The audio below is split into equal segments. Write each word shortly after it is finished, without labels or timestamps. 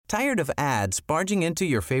Tired of ads barging into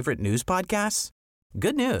your favorite news podcasts?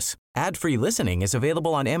 Good news. Ad-free listening is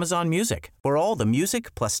available on Amazon Music for all the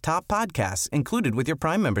music plus top podcasts included with your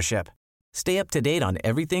Prime membership. Stay up to date on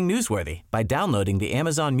everything newsworthy by downloading the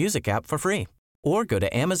Amazon Music app for free or go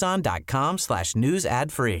to amazon.com/news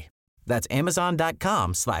ad free. That's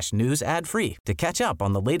amazon.com/news ad free to catch up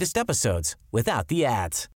on the latest episodes without the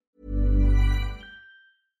ads.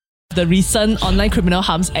 The recent Online Criminal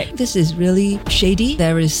Harms Act. This is really shady.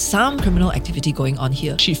 There is some criminal activity going on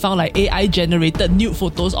here. She found like AI generated nude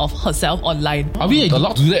photos of herself online. Are we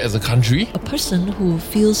allowed to do that as a country? A person who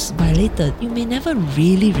feels violated, you may never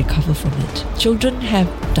really recover from it. Children have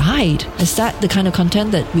died. Is that the kind of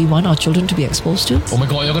content that we want our children to be exposed to? Oh my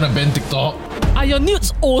god, you're gonna ban TikTok? Are your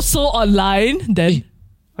nudes also online? Then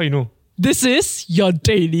How you know? this is your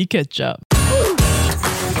daily catch-up.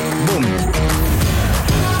 Boom.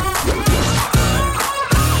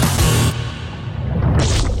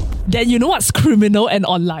 Then you know what's criminal and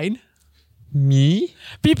online? Me?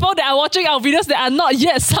 People that are watching our videos that are not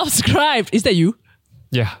yet subscribed. Is that you?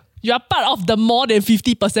 Yeah. You are part of the more than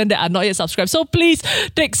 50% that are not yet subscribed. So please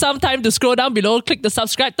take some time to scroll down below, click the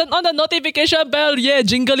subscribe, turn on the notification bell,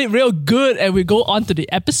 jingle it real good, and we go on to the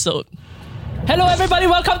episode. Hello everybody,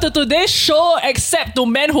 welcome to today's show, except to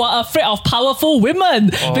men who are afraid of powerful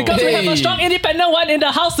women. Because we have a strong independent one in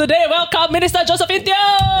the house today. Welcome Minister Josephine Teo.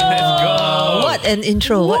 Let's go. What an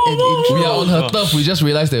intro, what an intro. We are on her turf. We just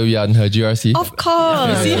realized that we are in her GRC. Of course.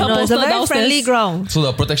 You see her It's poster a very downstairs? friendly ground. So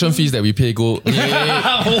the protection fees that we pay go.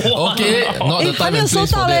 Okay, not the time and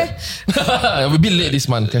place for that. We're a bit late this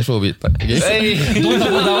month. Cash flow a bit. Okay.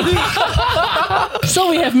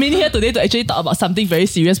 So we have Min here today to actually talk about something very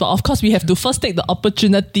serious, but of course we have to first take the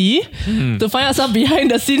opportunity to find out some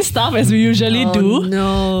behind the scenes stuff as we usually do.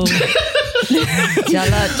 No.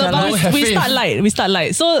 Jalat, No, but jalat. we start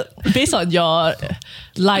light. So based on your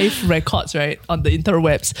live records, right, on the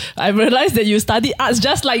interwebs, I realized that you study arts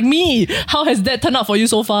just like me. How has that turned out for you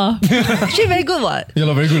so far? Actually very good, what?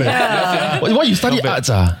 You're very good. Why you study arts?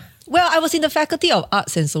 Well, I was in the Faculty of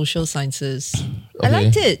Arts and Social Sciences. I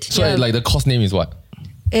liked it. So like the course name is what?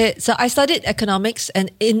 So I studied economics, and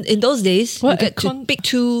in those days, What, you get to pick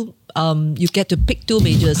two. You get to pick two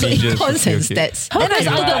majors. So Majors, econs and okay. stats. How Then I does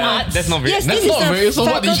studied other arts. That's not very. Yes, That's this not is very- the so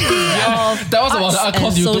what did Faculty you- of That was about Arts the art and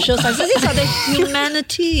course you took. Social Sciences. These are the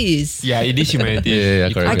humanities. Yeah, it is humanity. Yeah,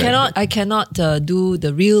 correct. I cannot do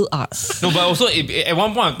the real arts. No, but also at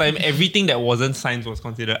one point of time, everything that wasn't science was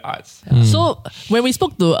considered arts. So when we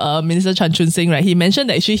spoke to Minister Chan Chun Sing, right, he mentioned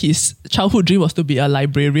that actually his childhood dream was to be a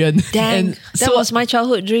librarian. Dang, And that so- was my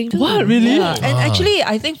childhood dream too. What, really? Yeah. And actually,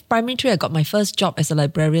 I think primary 3, I got my first job as a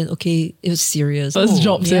librarian. Okay, it was serious. First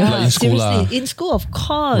job, yeah. Like in school Seriously, in school, of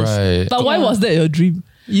course. Right. But why was that your dream?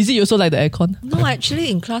 Is it also like the aircon? No, actually,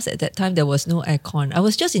 in class at that time, there was no aircon. I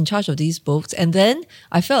was just in charge of these books. And then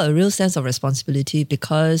I felt a real sense of responsibility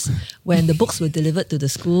because when the books were delivered to the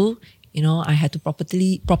school, you know, I had to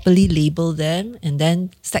properly label them and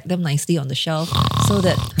then stack them nicely on the shelf so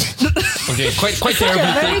that... Okay, quite terrible.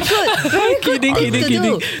 Very good. Very good Kidding, thing to kidding.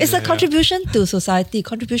 do. It's a contribution to society,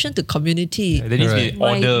 contribution to community. There needs to be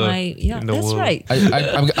order Yeah, in the that's world. right.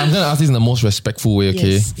 I'm going to ask this in the most respectful way,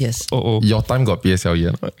 okay? Yes. Oh. Your time got PSLE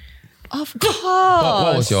or not? Of course.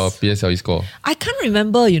 What was your PSLE score? I can't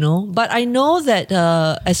remember, but I know that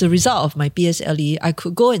as a result of my PSLE, I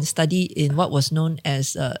could go and study in what was known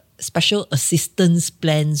as Special Assistance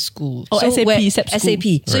Plan School. Oh, SAP, SAP school. SAP.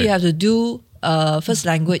 So Right. you have to do first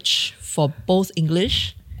language for both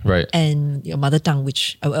English Right. and your mother tongue,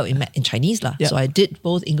 which in Chinese lah. Yeah. So I did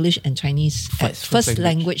both English and Chinese at First first language.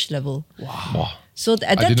 language level. Wow. So at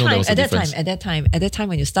I that didn't know there time, was a at that time,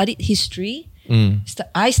 when you studied history,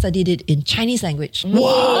 I studied it in Chinese language.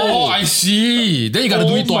 Oh, I see. Then you got to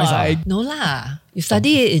do it twice. my- No lah. You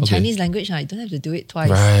study it in Okay. Chinese language, you don't have to do it twice.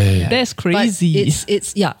 Right. That's But crazy.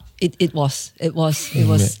 it was.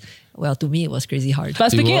 Well, to me, it was crazy hard.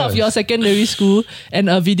 But speaking It of was. your secondary school and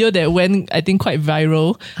a video that went, I think, quite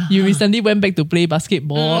viral, you recently went back to play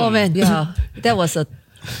basketball. Oh man, yeah, that was a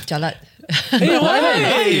jalat.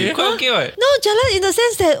 Hey, quite okay, what? No, jalat in the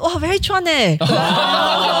sense that very chuan eh.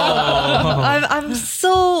 I'm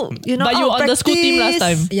so But you out were of on the school team last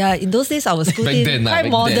practice. time. Yeah, in those days I was school Back team. then, Quite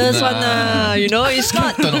back modest then, one. It's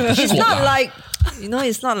not. Turn off the It's squad, not like.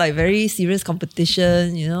 It's not like very serious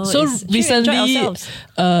competition. So it's, we enjoy recently, ourselves.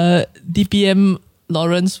 DPM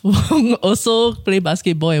Lawrence Wong also play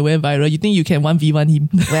basketball and went viral. You think you can 1v1 him?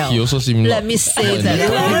 Well, He also seemed let not- me say not that in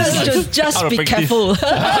the Lawrence practice. should just Out of be practice. careful.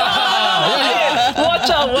 Watch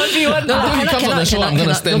out, 1v1. Until he comes on the show, I'm going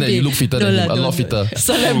to stand there. You look fitter than him. A lot fitter.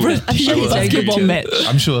 Celebrity basketball match.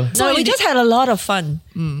 I'm sure. So we just had a lot of fun.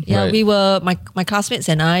 Yeah, Right. we were my classmates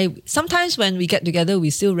and I. Sometimes when we get together, we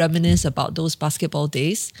still reminisce about those basketball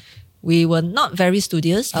days. We were not very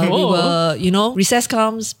studious. We were, recess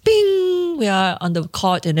comes, bing, we are on the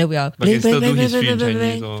court and then we are But you bang, can still bang, do bang, history bang, in bang,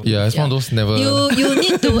 Chinese. bang. Or... Yeah, it's one of those never... You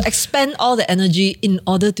need to expend all the energy in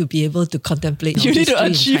order to be able to contemplate. You need to history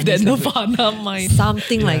in achieve that Chinese language. nirvana mind.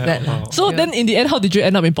 Something like that. wow. So then in the end, how did you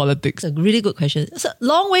end up in politics? It's a really good question. It's a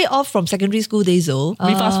long way off from secondary school days though.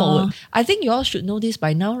 We fast forward. I think you all should know this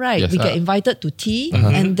by now, right? Yes, we get invited to tea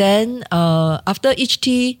and then after each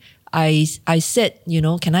tea, I said,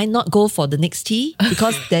 can I not go for the next tea?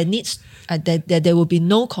 Because there needs there will be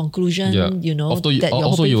no conclusion, Yeah. that you're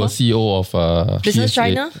also, hoping you were for. CEO of Business PSA.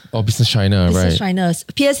 China? Oh, Business China, Business right. China.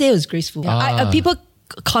 PSA was graceful. People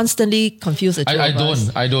constantly confuse the two of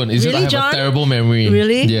us. I don't. It's just Really, I have John? a terrible memory.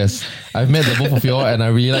 Really? Yes. I've met the both of you all and I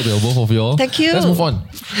really like the both of you all. Thank you. Let's move on.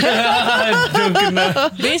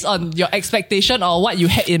 Based on your expectation or what you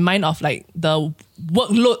had in mind of like the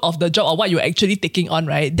workload of the job or what you're actually taking on,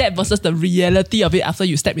 right? That versus the reality of it after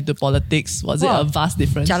you step into politics. Was it Wow. a vast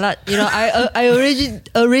difference? Jalat. I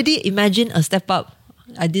already imagined a step up.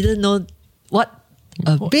 I didn't know what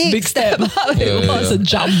a big step up it Yeah, yeah, was. It's a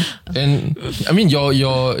jump. And I mean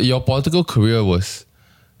your political career was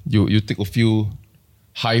you take a few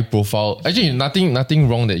high profile, actually nothing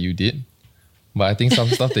wrong that you did, but I think some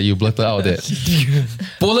stuff that you blurted out that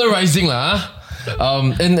polarizing lah.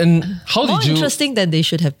 And how More did you interesting than they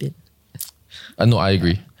should have been. no, I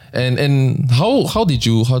agree. And how did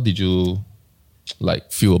you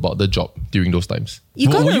like feel about the job during those times? You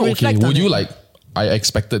gotta were you reflect on Would you it. like, I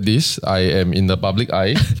expected this, I am in the public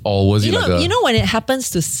eye, or was it like a... You know when it happens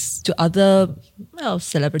to other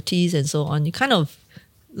celebrities and so on, you kind of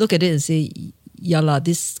look at it and say, yeah lah,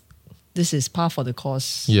 this is par for the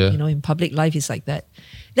course. Yeah. In public life it's like that.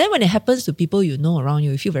 Then when it happens to people you know around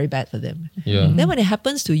you feel very bad for them. Yeah. Then when it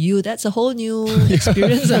happens to you, that's a whole new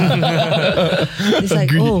experience. It's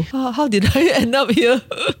like, how did I end up here?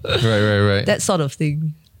 Right. That sort of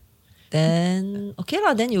thing. Then okay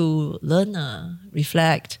lah, then you learn,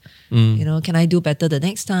 reflect. Can I do better the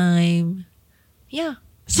next time? Yeah.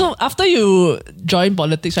 So after you joined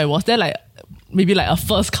politics, right, was there like maybe like a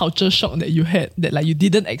first culture shock that you had that like you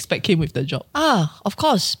didn't expect came with the job? Of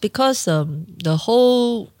course, because the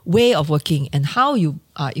whole way of working and how you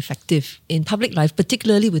are effective in public life,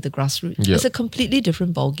 particularly with the grassroots, Yep. is a completely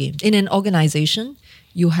different ballgame. In an organization,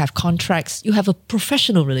 you have contracts, you have a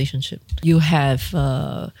professional relationship, you have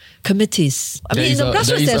committees. I mean, in the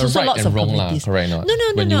grassroots, there's also right lots and of wrong committees. correct not? No.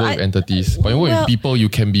 When you work with entities, when you work with people, you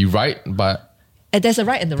can be right, but And there's a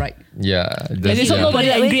right and the right. yeah. And so yeah. nobody Put it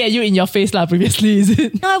that way. angry at you in your face lah previously, is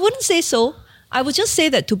it? No, I wouldn't say so. I would just say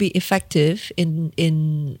that to be effective in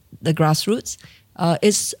the grassroots,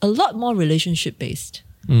 it's a lot more relationship based.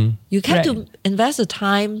 You have to invest the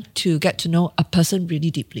time to get to know a person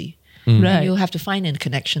really deeply. Right. And you have to find a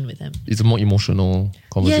connection with them. It's a more emotional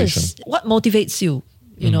conversation. Yes. What motivates you,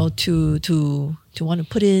 to want to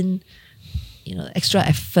put in, extra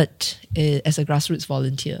effort as a grassroots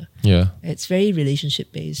volunteer? Yeah. It's very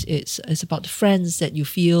relationship based. It's about the friends that you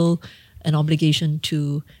feel an obligation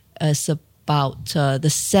to. It's about the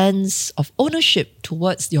sense of ownership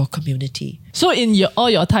towards your community. So in all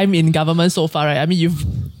your time in government so far, right? I mean, you've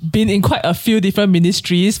been in quite a few different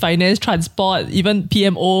ministries, finance, transport, even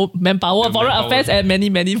PMO, manpower, foreign manpower. affairs, and many,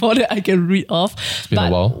 many more that I can read off. been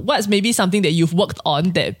a while. What's maybe something that you've worked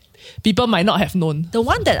on that people might not have known? The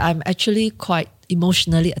one that I'm actually quite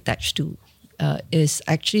emotionally attached to is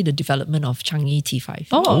actually the development of Changi T5.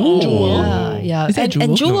 Oh, Jewel. Yeah. Is that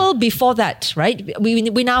And Jewel? Jewel before that, right?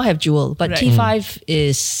 We now have Jewel, but Right. T5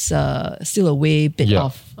 is still a way bit Yeah.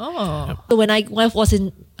 off. Oh. So when I was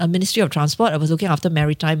in a Ministry of Transport, I was looking after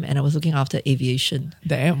maritime and I was looking after aviation.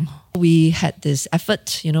 Damn. We had this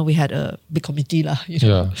effort, we had a big committee lah,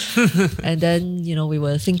 Yeah. and then, we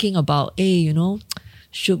were thinking about, hey,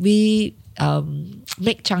 should we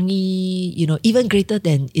make Changi, even greater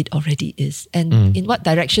than it already is? And in what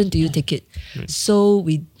direction do you take it? So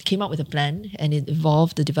we came up with a plan and it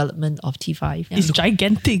involved the development of T5. Yeah. It's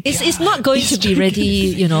gigantic. It's not going to be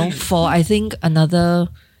ready, for I think another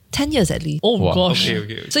 10 years at least. Oh Wow. gosh.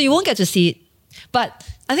 Okay. So you won't get to see it. But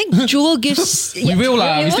I think Jewel gives... We will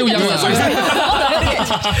lah. You We still won't young get to- lah.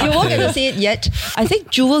 sorry. You won't get to see it yet. I think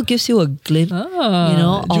Jewel gives you a glimpse,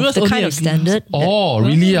 Jewel's of the only kind a of standard. that- Oh,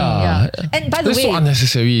 really? yeah. And by the That's way, so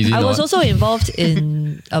unnecessary, is it I was not? also involved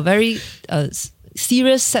in a very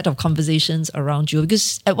serious set of conversations around Jewel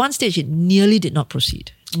because at one stage it nearly did not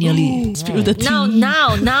proceed. nearly. Spill the tea.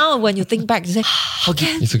 Now, when you think back, you say, how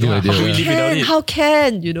can? It's a good idea. how can we yeah. live without it? How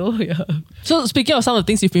can? You know, yeah. So speaking of some of the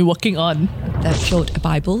things you've been working on, That showed a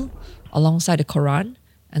Bible alongside the Quran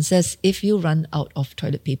and says, if you run out of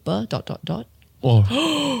toilet paper, ...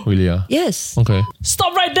 Oh, really? Yeah. Yes. Okay.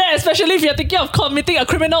 stop right there, especially if you're thinking of committing a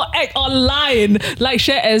criminal act online. Like,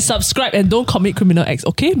 share and subscribe and don't commit criminal acts,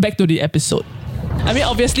 okay? Back to the episode. I mean,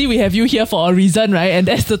 obviously, we have you here for a reason, right? And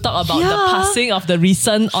that's to talk about the Yeah. passing of the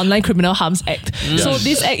recent Online Criminal Harms Act. So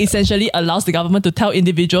this act essentially allows the government to tell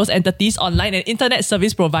individuals, entities, online and internet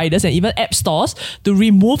service providers and even app stores to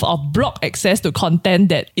remove or block access to content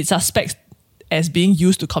that it suspects as being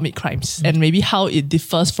used to commit crimes, and maybe how it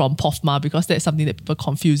differs from POFMA, because that's something that people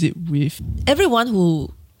confuse it with. Everyone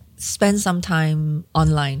who spends some time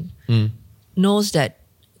online knows that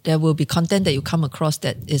there will be content that you come across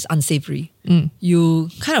that is unsavory. You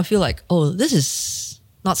kind of feel like, oh, this is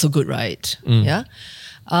not so good, right? Yeah.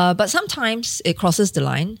 But sometimes it crosses the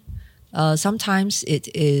line. Sometimes it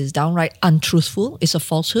is downright untruthful. It's a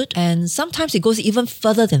falsehood. And sometimes it goes even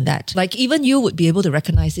further than that. Like even you would be able to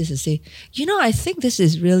recognize this and say, you know, I think this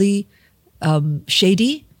is really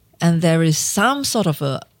shady and there is some sort of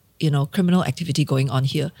a, criminal activity going on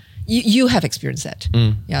here. You have experienced that.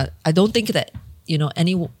 Yeah. I don't think that,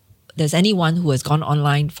 there's anyone who has gone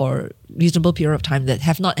online for a reasonable period of time that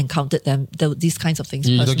have not encountered these kinds of things.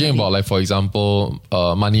 You're personally. talking about, like, for example,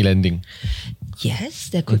 money lending. Yes,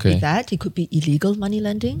 there could be Okay. that. It could be illegal money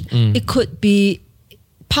lending. It could be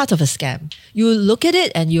part of a scam. You look at it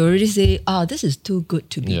and you already say, this is too good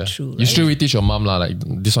to be Yeah. true. You right? straight away teach your mom lah, like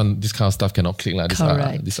this kind of stuff cannot click lah.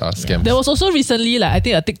 Correct. These are scams. There was also recently, like, I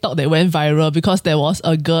think a TikTok that went viral because there was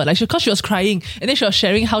a girl, like, because she was crying and then she was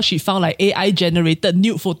sharing how she found like AI generated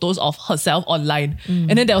nude photos of herself online.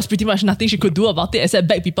 And then there was pretty much nothing she could do about it except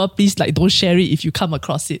beg people, please, like, don't share it if you come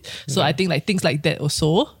across it. So I think like things like that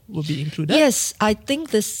also will be included. Yes, I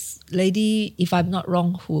think this lady, if I'm not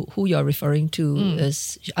wrong, who you're referring to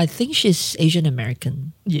is, I think she's Asian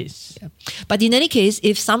American. Yes. But in any case,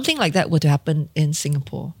 if something like that were to happen in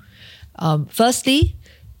Singapore, firstly,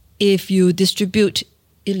 if you distribute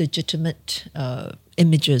illegitimate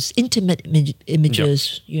images, intimate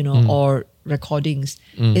images, or recordings,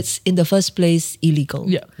 it's in the first place illegal.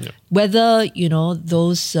 Yeah. Whether,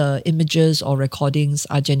 those images or recordings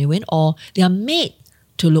are genuine or they are made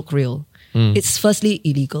to look real. It's firstly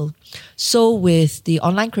illegal. So with the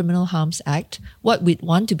Online Criminal Harms Act, what we'd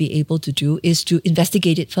want to be able to do is to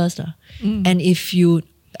investigate it first. And if you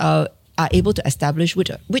are able to establish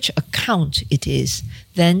which account it is,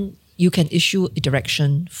 then you can issue a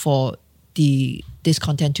direction for this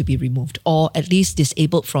content to be removed or at least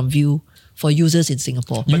disabled from view for users in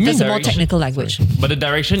Singapore. But That's the a more direction- technical language. But the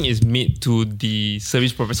direction is made to the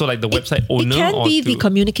service provider, so like the website owner. It can or be to, the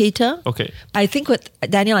communicator. Okay. I think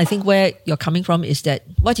Daniel, where you're coming from is that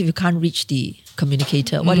what if you can't reach the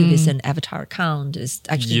communicator? What if it's an avatar account? There's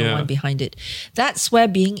actually no Yeah. one behind it. That's where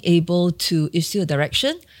being able to issue a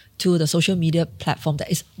direction to the social media platform that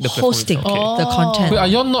is platform, hosting okay. the content. Wait, are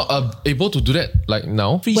y'all not able to do that like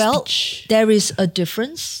now? Free Well, speech. there is a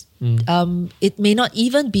difference. It may not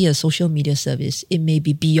even be a social media service. It may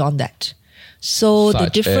be beyond that. So the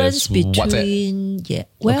Such difference as WhatsApp? between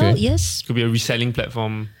Okay. yes, Could be a reselling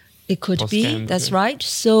platform. it could Or be. scam, That's yeah. right.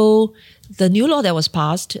 So the new law that was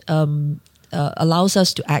passed allows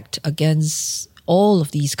us to act against all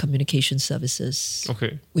of these communication services,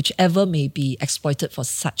 Okay. whichever may be exploited for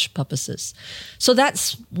such purposes. So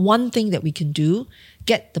that's one thing that we can do: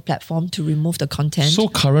 get the platform to remove the content. So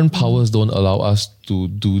current powers don't allow us to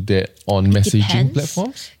do that on messaging Depends.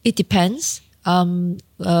 platforms? It depends. And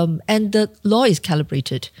the law is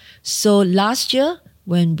calibrated. So last year,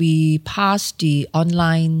 when we passed the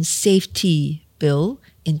online safety bill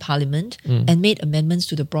in Parliament and made amendments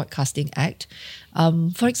to the Broadcasting Act,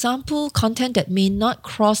 for example, content that may not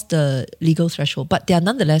cross the legal threshold, but they are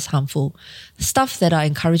nonetheless harmful, stuff that are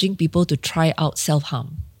encouraging people to try out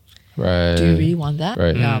self-harm. Right. Do you really want that?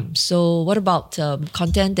 Right. Yeah. So what about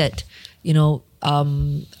content that,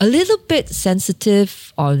 a little bit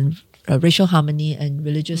sensitive on racial harmony and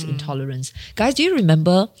religious intolerance? Guys, do you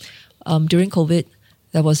remember during COVID,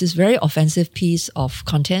 there was this very offensive piece of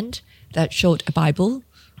content that showed a Bible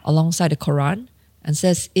alongside the Quran and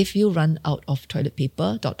says, if you run out of toilet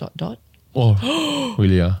paper, ... Oh,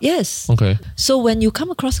 really? Yeah. Yes. Okay. So when you come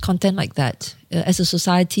across content like that, as a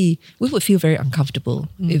society, we would feel very uncomfortable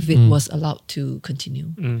if it was allowed to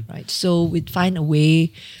continue, right? So we'd find a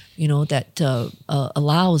way, that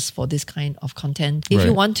allows for this kind of content. If you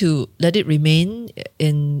Right. want to let it remain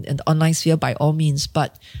in the online sphere, by all means,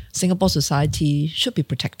 but Singapore society should be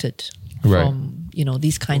protected Right. from,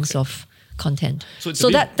 these kinds of content. So it's a So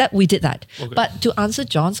bit- that we did that. Okay. But to answer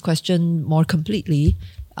John's question more completely,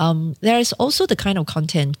 there is also the kind of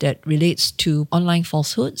content that relates to online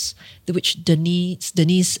falsehoods, which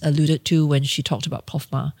Denise alluded to when she talked about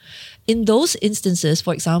POFMA. In those instances,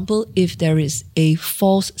 for example, if there is a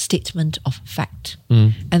false statement of fact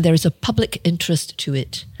and there is a public interest to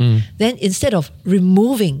it, then instead of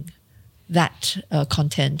removing that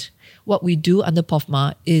content, what we do under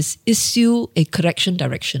POFMA is issue a correction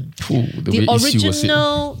direction. Ooh, the way issue was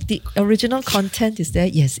it. The original content is there.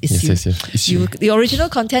 Yes, issue. Yes. Issue. The original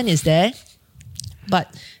content is there, but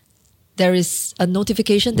there is a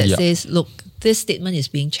notification that Yeah. says, look, this statement is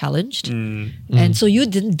being challenged. And so you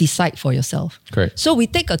didn't decide for yourself. Correct. So we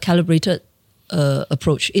take a calibrated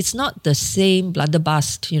approach. It's not the same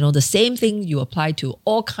blunderbuss, the same thing you apply to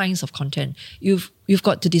all kinds of content. You've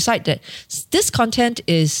got to decide that this content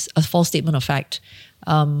is a false statement of fact.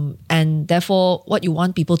 And therefore, what you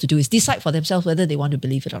want people to do is decide for themselves whether they want to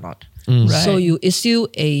believe it or not. Right. So you issue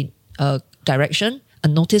a direction. A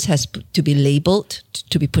notice has to be labeled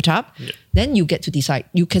to be put up. Then you get to decide.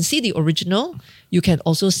 You can see the original. You can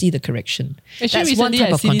also see the correction. Actually, recently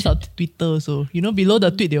I see this on Twitter. So below the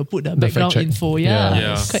tweet they'll put the background fact check. info. Yeah.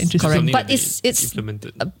 Yeah. It's quite interesting. Correct. Something But that it's they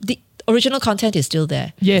implemented. the original content is still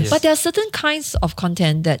there. Yes. But there are certain kinds of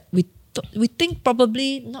content that we think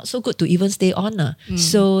probably not so good to even stay on.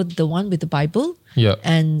 So the one with the Bible Yeah.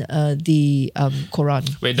 and the Quran.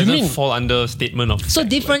 Where it doesn't fall under statement of So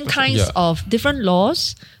fact, different like, kinds Yeah. of different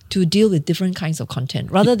laws to deal with different kinds of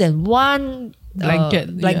content rather than one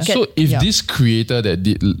Blanket, blanket. So if yeah. this creator that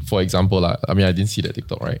did, for example, I didn't see that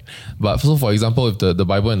TikTok, right? But so for example, if the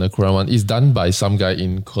Bible and the Quran one is done by some guy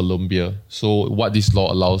in Colombia, so what this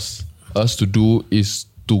law allows us to do is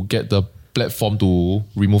to get the platform to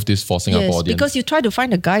remove this for Singapore Yes, audience. because you try to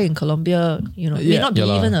find a guy in Colombia, may not be Yeah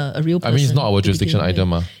lah. even a real I person. mean, it's not our to jurisdiction begin either,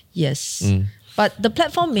 with. ma. Yes. But the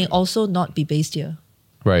platform may also not be based here.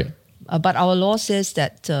 Right. But our law says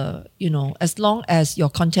that, as long as your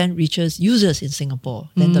content reaches users in Singapore,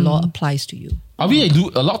 then the law applies to you. Are we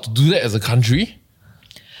allowed to do that as a country?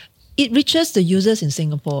 It reaches the users in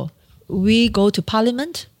Singapore. We go to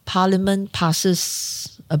Parliament. Parliament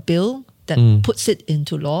passes a bill that puts it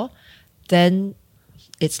into law. Then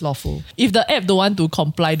it's lawful. If the app don't want to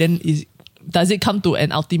comply, then does it come to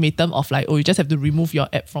an ultimatum of like, you just have to remove your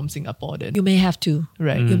app from Singapore then? You may have to.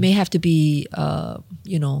 Right. You may have to be,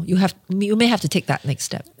 you may have to take that next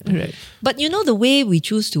step. Right. But the way we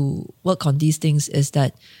choose to work on these things is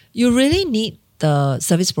that you really need the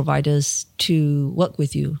service providers to work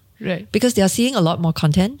with you. Right. Because they are seeing a lot more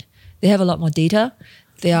content. They have a lot more data.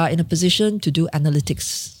 They are in a position to do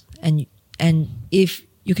analytics. And if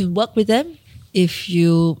you can work with them, if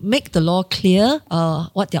you make the law clear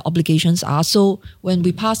what their obligations are. So when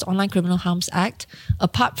we passed Online Criminal Harms Act,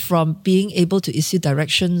 apart from being able to issue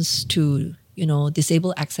directions to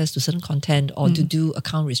disable access to certain content or to do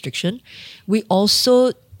account restriction, we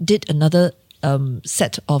also did another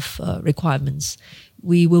set of requirements.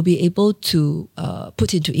 We will be able to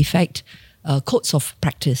put into effect codes of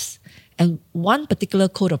practice. And one particular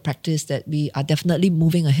code of practice that we are definitely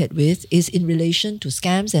moving ahead with is in relation to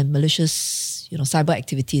scams and malicious, cyber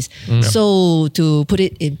activities. So to put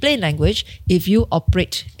it in plain language, if you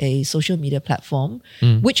operate a social media platform,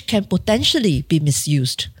 which can potentially be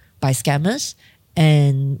misused by scammers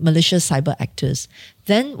and malicious cyber actors,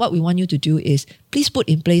 then what we want you to do is please put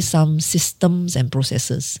in place some systems and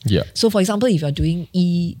processes. Yeah. So for example, if you're doing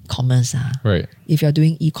e-commerce, Right. if you're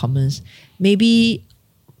doing e-commerce, maybe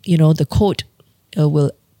the code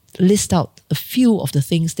will list out a few of the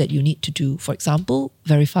things that you need to do. For example,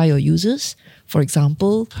 verify your users. For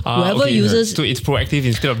example, whoever okay. uses... So it's proactive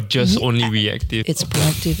instead of just only reactive. It's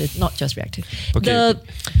proactive, it's not just reactive. Okay.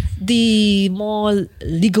 The more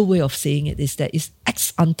legal way of saying it is that it's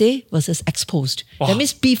ex ante versus ex post. That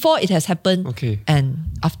means before it has happened and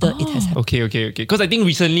after it has happened. Okay. Because I think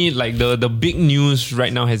recently, like the big news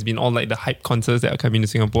right now has been all like the hype concerts that are coming to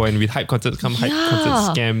Singapore, and with hype concerts come hype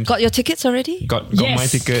concert scams. Got your tickets already? Got Yes. my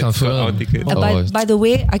tickets, Confirm. got our tickets. By the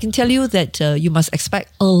way, I can tell you that you must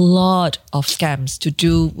expect a lot of scams to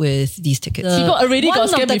do with these tickets. People already got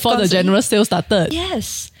scammed before the general sale started.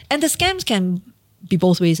 Yes. And the scams can be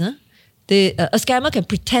both ways. A scammer can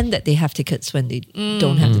pretend that they have tickets when they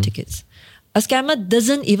don't have the tickets. A scammer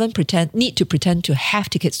doesn't even need to pretend to have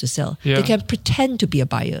tickets to sell. Yeah. They can pretend to be a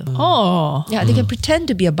buyer. Oh. Yeah, they can pretend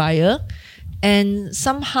to be a buyer and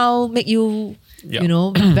somehow make you, Yeah.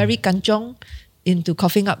 very kanchong into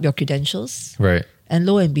coughing up your credentials. Right. and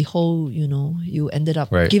lo and behold, you ended up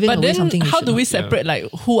Right. giving But away then something. how you do we should not. separate like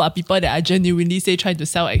who are people that are genuinely say trying to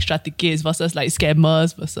sell extra tickets versus like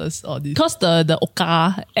scammers versus all this? Because the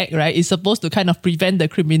OCA Act, right, is supposed to kind of prevent the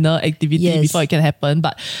criminal activity Yes. before it can happen.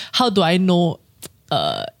 But how do I know,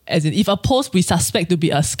 as in if a post we suspect to be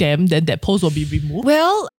a scam, then that post will be removed?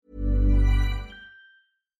 Well,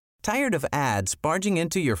 Tired of ads barging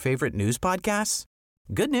into your favorite news podcasts?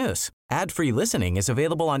 Good news. Ad-free listening is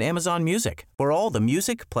available on Amazon Music for all the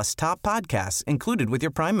music plus top podcasts included with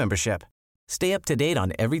your Prime membership. Stay up to date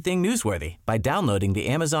on everything newsworthy by downloading the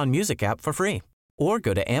Amazon Music app for free or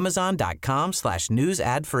go to amazon.com/news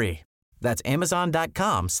ad free. That's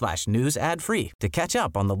amazon.com/news ad free to catch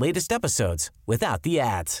up on the latest episodes without the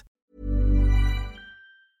ads.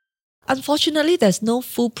 unfortunately, there's no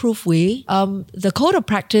foolproof way. The code of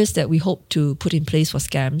practice that we hope to put in place for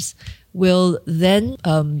scams will then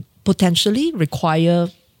potentially require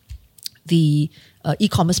the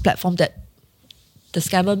e-commerce platform that the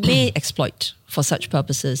scammer may exploit for such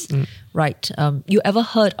purposes, right? You ever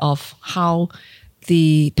heard of how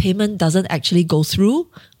the payment doesn't actually go through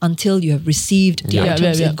until you have received the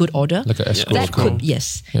items in good order? Like an escrow That account. could,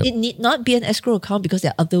 yes. Yep. It need not be an escrow account because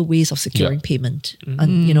there are other ways of securing payment,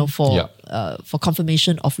 and for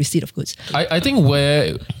confirmation of receipt of goods. I think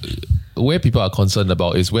where people are concerned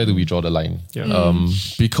about is where do we draw the line?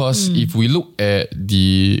 Because if we look at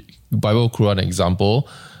the Bible Quran example,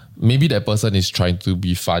 maybe that person is trying to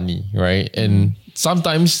be funny, right? And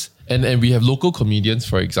sometimes, and we have local comedians,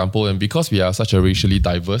 for example, and because we are such a racially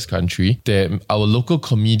diverse country, that our local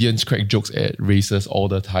comedians crack jokes at races all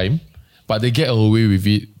the time, but they get away with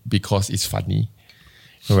it because it's funny,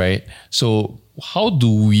 right? So how do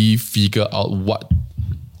we figure out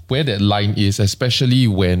where that line is, especially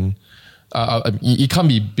when it can't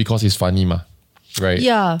be because it's funny, right?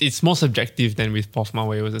 Yeah. It's more subjective than with POFMA,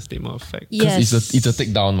 where it was a statement of fact. Yes. It's a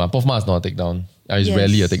takedown, POFMA is not a takedown. It's Yes.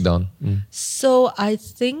 rarely a takedown. So I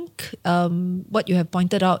think what you have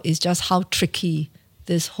pointed out is just how tricky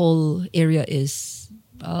this whole area is.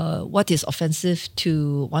 What is offensive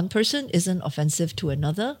to one person isn't offensive to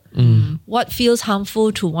another. What feels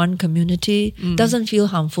harmful to one community doesn't feel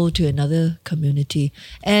harmful to another community.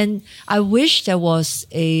 And I wish there was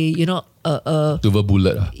a Silver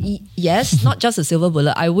bullet. yes, not just a silver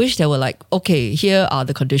bullet. I wish there were like, okay, here are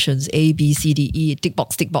the conditions A, B, C, D, E, tick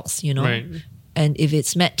box, Right. And if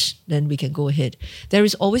it's met, then we can go ahead. There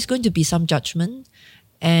is always going to be some judgment,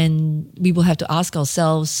 and we will have to ask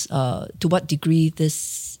ourselves to what degree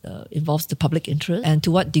this involves the public interest and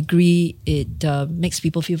to what degree it makes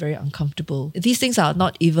people feel very uncomfortable. These things are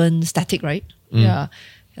not even static, right? Yeah.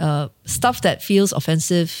 Stuff that feels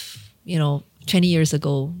offensive, 20 years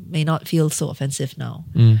ago may not feel so offensive now.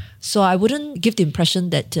 So I wouldn't give the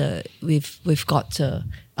impression that we've got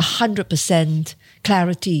 100%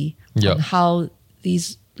 clarity Yeah. on how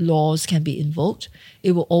these laws can be invoked.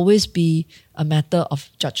 It will always be a matter of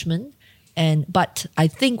judgment. But I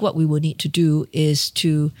think what we will need to do is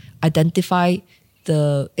to identify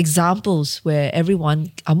the examples where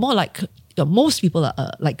everyone are more like most people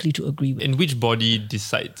are likely to agree with. And which body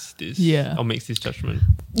decides this or makes this judgment?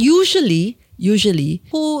 Usually,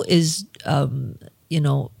 who is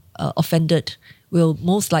offended will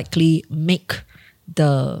most likely make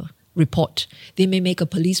the report. They may make a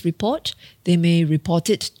police report. They may report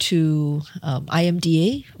it to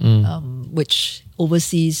IMDA, which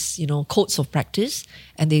oversees codes of practice,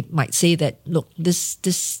 and they might say that, look, this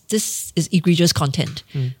is egregious content.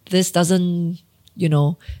 This doesn't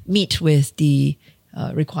meet with the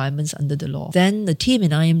requirements under the law. Then the team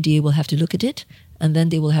in IMDA will have to look at it, and then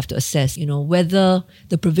they will have to assess, whether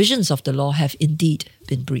the provisions of the law have indeed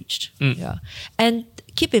been breached. Yeah, and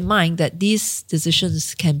keep in mind that these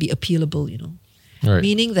decisions can be appealable. Right.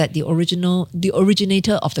 Meaning that the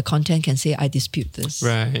originator of the content can say, I dispute this.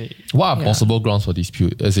 Right. What are possible grounds for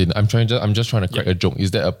dispute? As in, I'm just trying to crack a joke.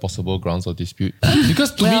 Is that a possible grounds for dispute?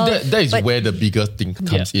 Because to me, that is where the bigger thing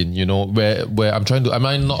comes in. Where I'm trying to. Am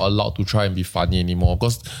I not allowed to try and be funny anymore?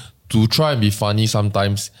 Because to try and be funny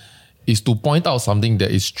sometimes is to point out something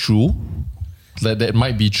that is true, that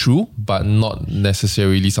might be true, but not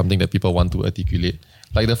necessarily something that people want to articulate.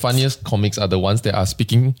 Like the funniest comics are the ones that are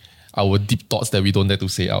speaking our deep thoughts that we don't dare to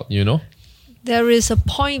say out, There is a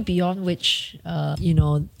point beyond which,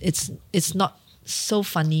 it's not so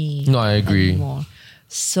funny. No, I agree. Anymore.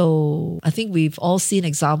 So I think we've all seen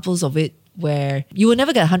examples of it where you will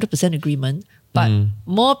never get 100% agreement, but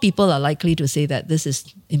more people are likely to say that this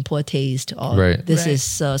is in poor taste or this is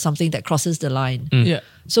something that crosses the line. Yeah.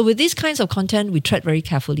 So with these kinds of content, we tread very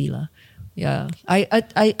carefully. Yeah,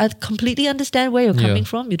 I completely understand where you're coming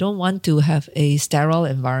from. You don't want to have a sterile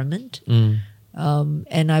environment.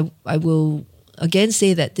 And I will again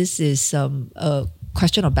say that this is a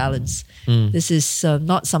question of balance. This is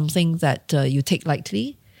not something that you take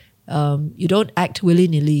lightly. You don't act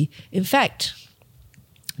willy-nilly. In fact,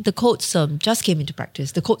 the codes just came into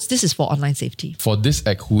practice. The codes, this is for online safety. For this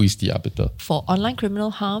act, who is the arbiter? For online criminal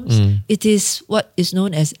harms, it is what is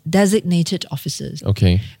known as designated officers.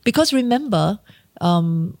 Okay. Because remember,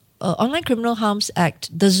 Online Criminal Harms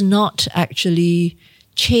Act does not actually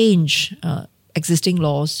change existing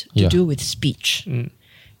laws to Yeah. do with speech.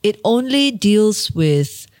 It only deals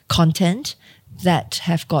with content that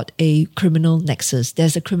have got a criminal nexus.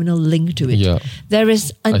 There's a criminal link to it. Yeah. There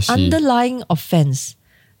is I an see. underlying offense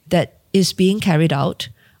that is being carried out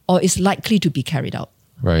or is likely to be carried out.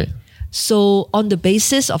 Right. So on the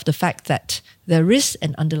basis of the fact that there is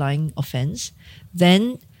an underlying offense,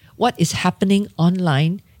 then what is happening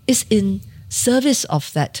online is in service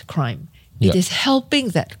of that crime. It Yeah. is helping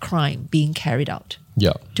that crime being carried out,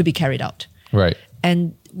 Yeah. to be carried out. Right.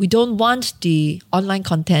 And we don't want the online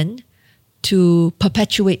content to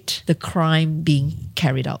perpetuate the crime being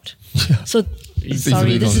carried out. So, sorry,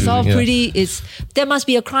 really this is all confusing, yeah. there must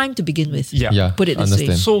be a crime to begin with. Yeah. Yeah. Put it this way.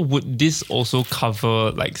 Understand. So would this also cover,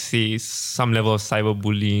 like, say, some level of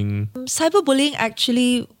cyberbullying? Cyberbullying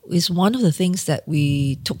actually is one of the things that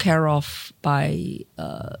we took care of by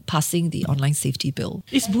passing the online safety bill.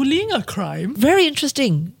 Is bullying a crime? Very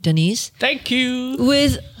interesting, Denise. Thank you.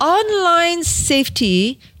 With online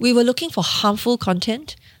safety, we were looking for harmful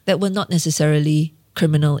content that were not necessarily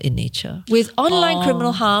criminal in nature. With online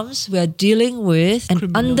criminal harms, we are dealing with an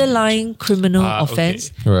Criminal underlying criminal okay.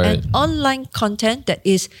 offense Right. and online content that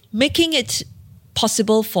is making it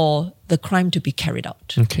possible for the crime to be carried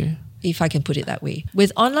out, Okay. if I can put it that way.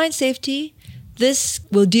 With online safety, this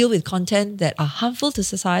will deal with content that are harmful to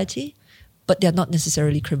society, but they're not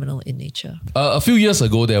necessarily criminal in nature. A few years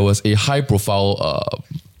ago, there was a high-profile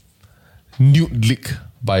nude leak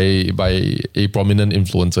by a prominent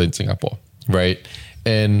influencer in Singapore, right?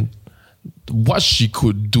 And what she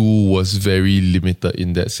could do was very limited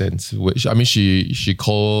in that sense. Which, I mean, she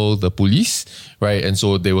called the police, right? And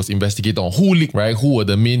so they was investigating on who leaked, right? Who were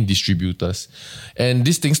the main distributors? And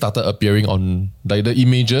this thing started appearing on, like, the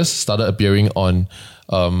images started appearing on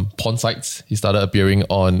porn sites. It started appearing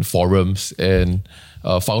on forums and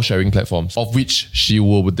file sharing platforms, of which she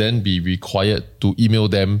will then be required to email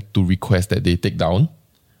them to request that they take down,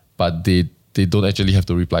 but they don't actually have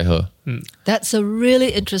to reply her. That's a really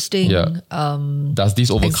interesting Yeah. Does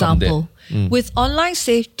this overcome example. that? With online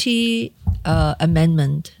safety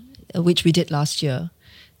amendment, which we did last year,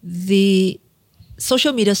 the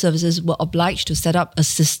social media services were obliged to set up a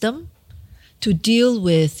system to deal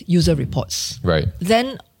with user reports. Right.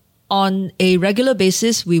 Then on a regular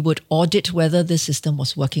basis, we would audit whether this system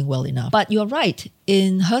was working well enough. But you're right.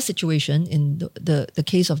 In her situation, in the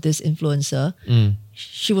case of this influencer,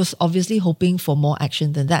 she was obviously hoping for more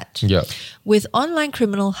action than that. Yeah. With Online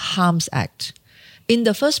Criminal Harms Act, in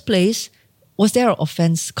the first place, was there an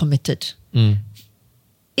offense committed?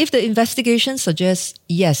 If the investigation suggests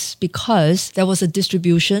yes, because there was a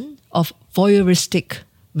distribution of voyeuristic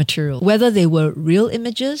material, whether they were real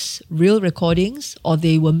images, real recordings, or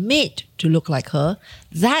they were made to look like her,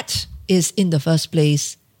 that is in the first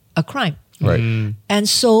place a crime. Right. And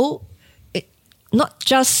so, not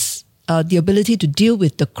just the ability to deal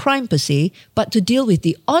with the crime per se, but to deal with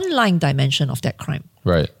the online dimension of that crime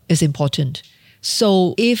Right. is important.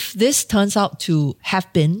 So if this turns out to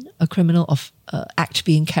have been a criminal act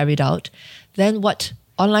being carried out, then what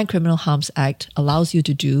Online Criminal Harms Act allows you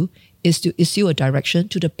to do is to issue a direction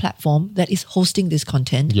to the platform that is hosting this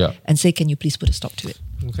content Yeah. and say, can you please put a stop to it?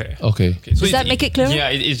 Okay. Okay. So Does that make it clearer? Yeah,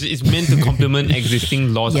 it's meant to complement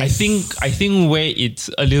existing laws. Yes. I think where it's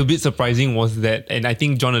a little bit surprising was that, and I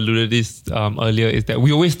think John alluded this earlier, is that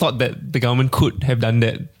we always thought that the government could have done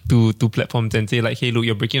that to platforms and say like, hey, look,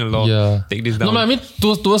 you're breaking the law. Yeah. Take this down. No, I mean,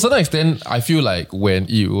 to a certain extent, I feel like when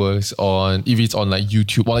it was on, if it's on like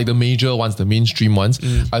YouTube or like the major ones, the mainstream ones,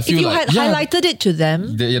 I If feel you like had highlighted it to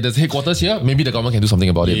them, there's headquarters here. Maybe the government can do something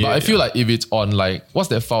about it. Yeah, But I feel like if it's on like, what's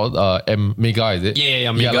that file? Mega, is it?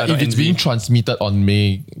 Yeah, like if it's Mega.nz. being transmitted on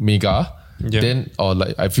Mega, Yeah. then or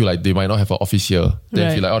like I feel like they might not have an office here. Then I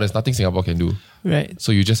Right. feel like, oh, there's nothing Singapore can do. Right.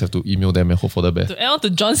 So you just have to email them and hope for the best. To add on to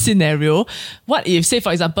John's scenario, what if, say,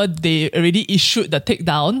 for example, they already issued the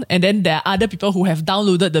takedown and then there are other people who have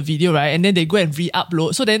downloaded the video, right? And then they go and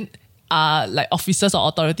re-upload. So then like officers or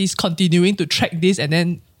authorities continuing to track this and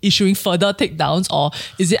then issuing further takedowns, or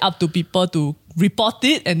is it up to people to report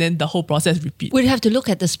it and then the whole process repeat? we'd have to look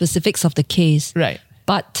at the specifics of the case. Right.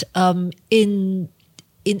 But in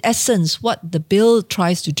essence, what the bill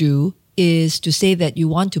tries to do is to say that you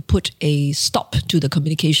want to put a stop to the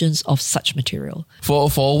communications of such material. For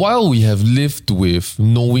a while, we have lived with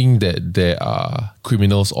knowing that there are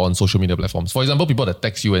criminals on social media platforms. For example, people that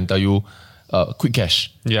text you and tell you, quick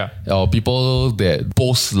cash. Yeah. Or people that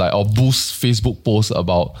post or boost Facebook posts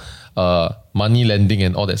about money lending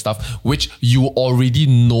and all that stuff, which you already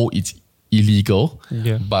know it's illegal,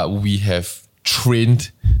 but we have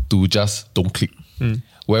trained to just don't click.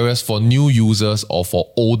 Whereas for new users or for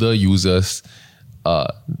older users,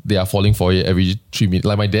 they are falling for it every 3 minutes.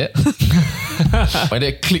 Like my dad. My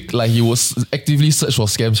dad clicked, like he was actively search for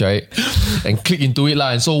scams, right? And click into it.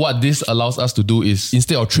 And so what this allows us to do is,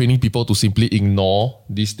 instead of training people to simply ignore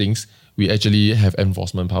these things, we actually have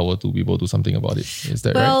enforcement power to be able to do something about it. Is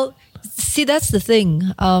that right? Well, see, that's the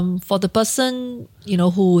thing. For the person,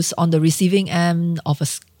 who's on the receiving end of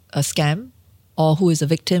a scam, or who is a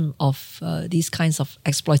victim of these kinds of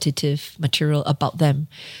exploitative material about them,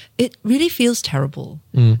 it really feels terrible.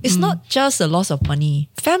 It's not just a loss of money.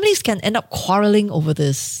 Families can end up quarreling over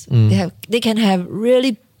this. They can have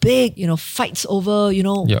really big, fights over,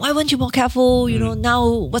 why weren't you more careful? Now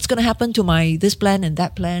what's going to happen to my this plan and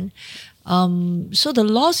that plan? So the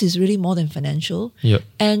loss is really more than financial.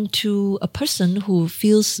 And to a person who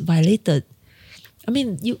feels violated, I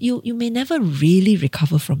mean, you may never really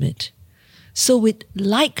recover from it. So we'd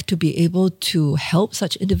like to be able to help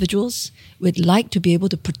such individuals. We'd like to be able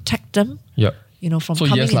to protect them, from so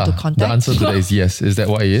coming yes, into contact. The answer to that is yes. Is that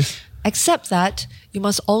what it is? Except that you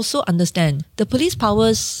must also understand the police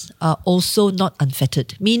powers are also not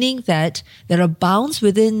unfettered, meaning that there are bounds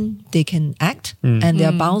within they can act and there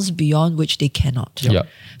are bounds beyond which they cannot.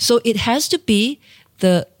 So it has to be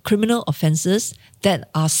the criminal offences that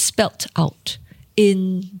are spelt out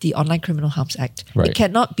in the Online Criminal Harms Act. Right. It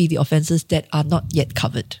cannot be the offences that are not yet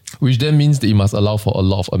covered. Which then means that it must allow for a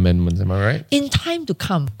lot of amendments, am I right? In time to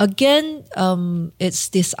come. Again, it's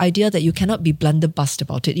this idea that you cannot be blunderbussed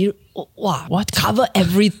about it. Cover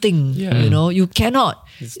everything. You cannot.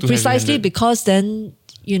 Precisely because then,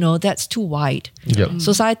 that's too wide.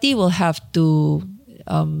 Society will have to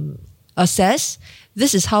assess,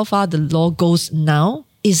 this is how far the law goes now.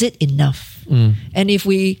 Is it enough? And if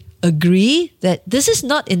we agree that this is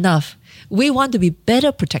not enough, we want to be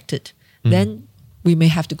better protected, then we may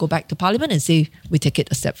have to go back to Parliament and say we take it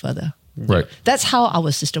a step further. Right. That's how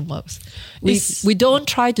our system works. We don't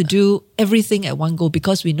try to do everything at one go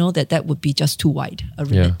because we know that would be just too wide a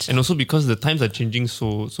remit. And also because the times are changing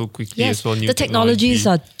so quickly Yes, as well. New the technologies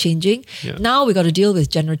are changing. Now we got to deal with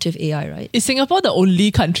generative AI, right? Is Singapore the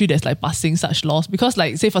only country that's passing such laws? Because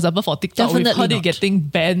say for example for TikTok, we've heard it getting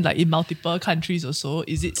banned in multiple countries or so.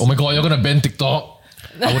 Is it? Oh my God, you're going to ban TikTok?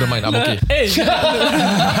 I wouldn't mind, I'm okay. Hey.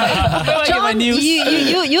 John,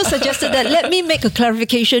 you suggested that. Let me make a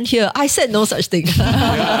clarification here. I said no such thing.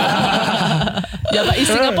 But is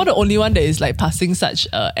Singapore the only one that is passing such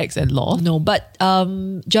acts and law? No, but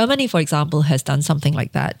Germany, for example, has done something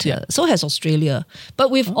like that. So has Australia. But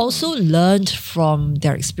we've also learned from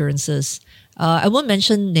their experiences. I won't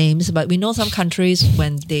mention names, but we know some countries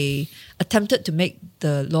when they attempted to make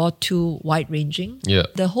the law too wide-ranging,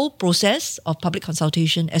 the whole process of public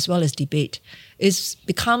consultation as well as debate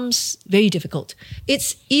becomes very difficult.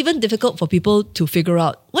 It's even difficult for people to figure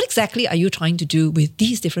out what exactly are you trying to do with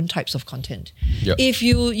these different types of content. If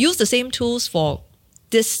you use the same tools for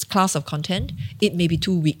this class of content, it may be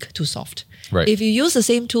too weak, too soft. Right. If you use the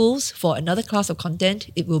same tools for another class of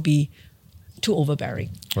content, it will be too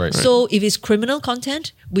overbearing. So if it's criminal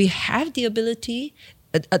content, we have the ability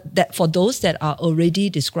that for those that are already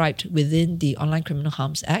described within the Online Criminal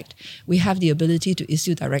Harms Act, we have the ability to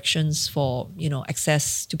issue directions for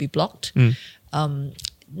access to be blocked.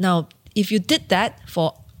 Now, if you did that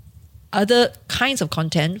for other kinds of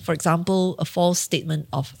content, for example, a false statement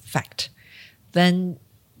of fact, then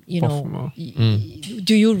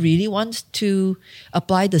do you really want to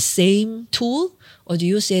apply the same tool? Or do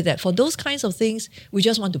you say that for those kinds of things, we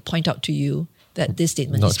just want to point out to you that this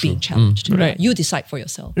statement is being challenged? Right. You decide for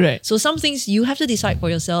yourself. Right. So some things you have to decide for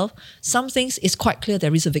yourself. Some things it's quite clear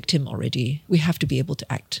there is a victim already. We have to be able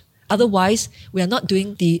to act. Otherwise, we are not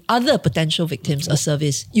doing the other potential victims a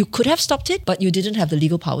service. You could have stopped it, but you didn't have the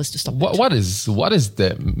legal powers to stop it. What is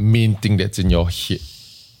the main thing that's in your head?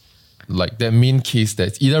 Like that main case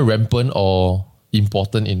that's either rampant or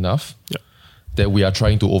important enough that we are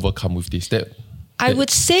trying to overcome with this? I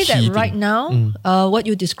would say that right now, what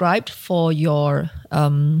you described for your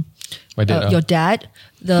dad,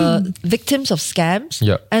 the victims of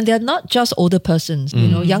scams, and they're not just older persons.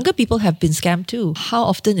 Younger people have been scammed too. How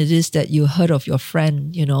often it is that you heard of your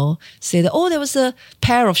friend, say that, there was a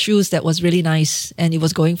pair of shoes that was really nice and it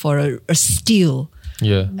was going for a steal.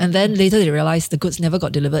 Yeah. And then later they realized the goods never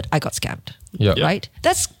got delivered. I got scammed. Yeah. Right?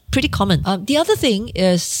 That's pretty common. The other thing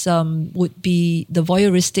is would be the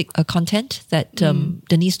voyeuristic content that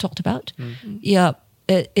Denise talked about. Yeah,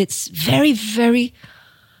 it's very, very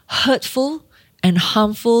hurtful and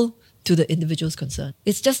harmful to the individuals concerned.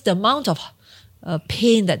 It's just the amount of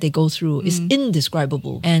pain that they go through is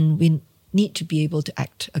indescribable, and we need to be able to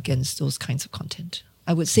act against those kinds of content.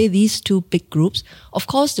 I would say these two big groups. Of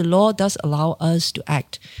course, the law does allow us to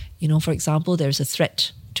act. For example, there's a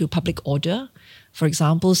threat to public order. For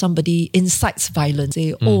example, somebody incites violence,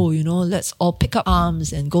 say, let's all pick up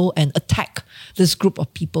arms and go and attack this group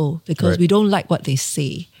of people because we don't like what they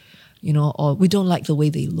say, or we don't like the way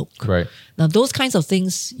they look. Right. Now, those kinds of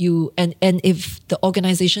things, and if the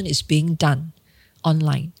organization is being done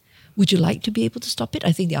online, would you like to be able to stop it?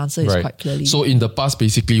 I think the answer is quite clearly. So in the past,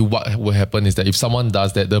 basically what will happen is that if someone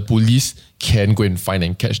does that, the police can go and find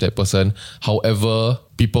and catch that person. However,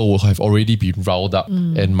 people will have already been riled up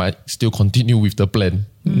and might still continue with the plan.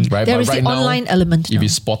 Right? There but is right the now, online element if now.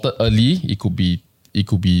 it's spotted early, it could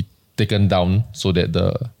be taken down so that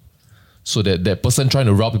that person trying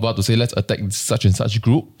to rile people up to say, let's attack such and such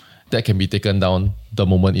group, that can be taken down the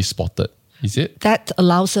moment it's spotted. Is it? That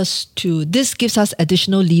allows us this gives us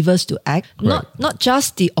additional levers to act. Not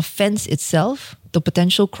just the offense itself, the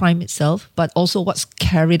potential crime itself, but also what's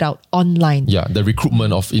carried out online. Yeah,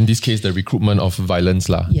 in this case, the recruitment of violence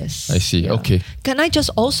lah. Yes. I see. Yeah. Okay. Can I just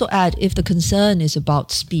also add, if the concern is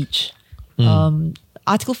about speech,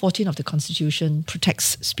 Article 14 of the Constitution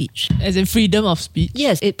protects speech. As in freedom of speech.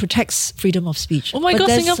 Yes, it protects freedom of speech. Oh my But God,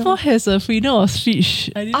 there's Singapore has a freedom of speech.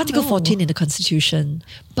 I didn't Article know. 14 in the Constitution.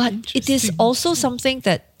 But it is Interesting. also something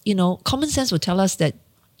that, common sense would tell us that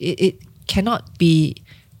it cannot be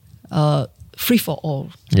free for all.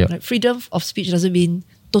 Yeah. Right? Freedom of speech doesn't mean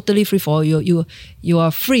totally free for all. You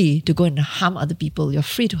are free to go and harm other people. You're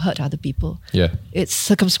free to hurt other people. Yeah. It's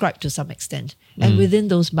circumscribed to some extent. And within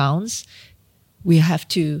those bounds, we have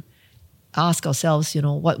to ask ourselves,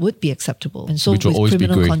 what would be acceptable. And so Which will with always be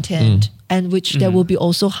criminal grey. content, and which there will be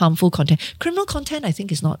also harmful content. Criminal content, I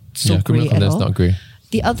think, is not so grey criminal at content's all. not grey.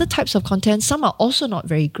 The other types of content, some are also not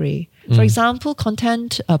very grey. For example,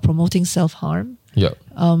 content promoting self-harm. Yeah.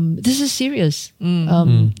 This is serious.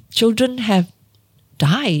 Children have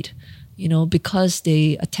died, because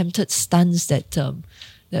they attempted stunts that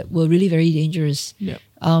were really very dangerous. Yeah.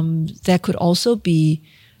 There could also be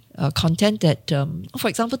content that, for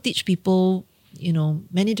example, teach people,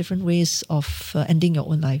 many different ways of ending your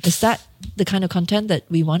own life. Is that the kind of content that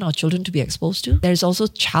we want our children to be exposed to? There's also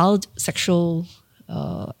child sexual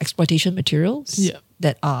exploitation materials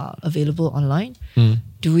that are available online.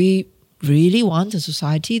 Do we really want a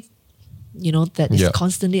society, that is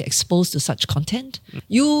constantly exposed to such content?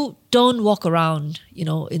 You don't walk around,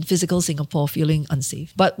 in physical Singapore feeling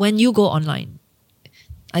unsafe. But when you go online,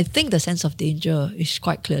 I think the sense of danger is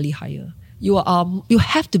quite clearly higher. You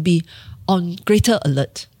have to be on greater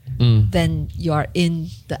alert than you are in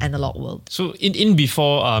the analog world. So in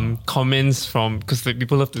before comments from, because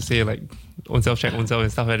people love to say like own self check own self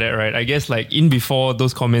and stuff like that, right? I guess like in before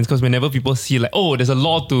those comments, because whenever people see like, oh, there's a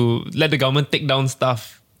law to let the government take down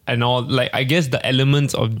stuff and all, like I guess the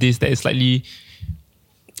elements of this that is slightly,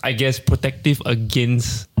 I guess, protective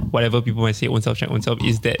against whatever people might say own self check own self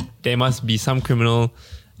is that there must be some criminal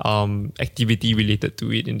activity related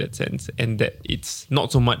to it in that sense, and that it's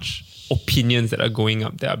not so much opinions that are going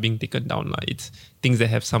up that are being taken down. Like it's things that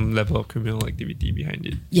have some level of criminal activity behind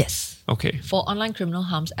it. Yes. Okay. For Online Criminal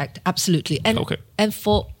Harms Act, absolutely. And Okay. and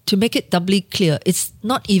to make it doubly clear, it's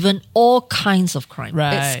not even all kinds of crime.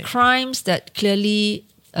 Right. It's crimes that clearly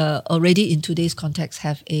already in today's context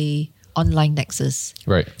have a online nexus.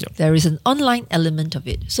 Right. There is an online element of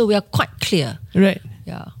it. So we are quite clear, Right.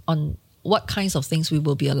 on what kinds of things we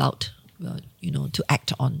will be allowed, to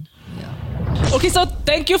act on. Yeah. Okay, so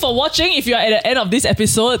thank you for watching. If you are at the end of this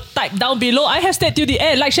episode, type down below. I have stayed till the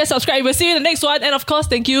end. Like, share, subscribe. We'll see you in the next one. And of course,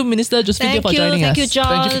 thank you, Minister Josephine, for joining us. Thank you,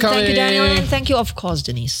 John. Thank you for Thank you, Daniel. coming. And thank you, of course,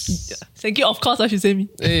 Denise. Thank you, of course, I should say me.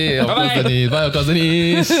 Hey, of course, Denise. Bye, of course,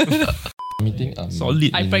 Denise. Meeting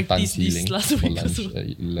Solid. I in practiced Tan this Xi Ling last for week lunch also.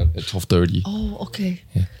 at 12:30. Oh, okay.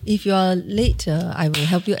 If you are late, I will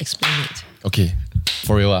help you explain it. Okay,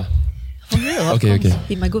 for real ah. For real, of Okay, course. okay.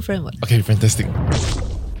 Be my good friend. What? Okay, fantastic.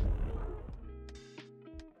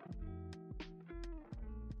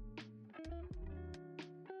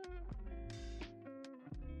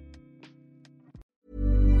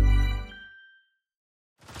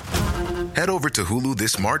 Head over to Hulu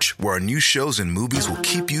this March, where our new shows and movies will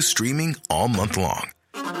keep you streaming all month long.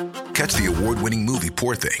 Catch the award-winning movie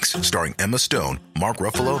Poor Things, starring Emma Stone, Mark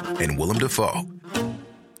Ruffalo, and Willem Dafoe.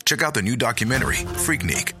 check out the new documentary,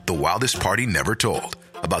 Freaknik, The Wildest Party Never Told,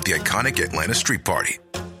 about the iconic Atlanta Street Party.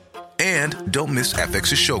 And don't miss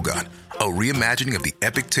FX's Shogun, a reimagining of the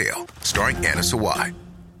epic tale starring Anna Sawai.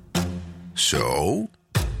 So,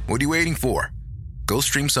 what are you waiting for? Go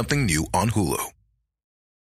stream something new on Hulu.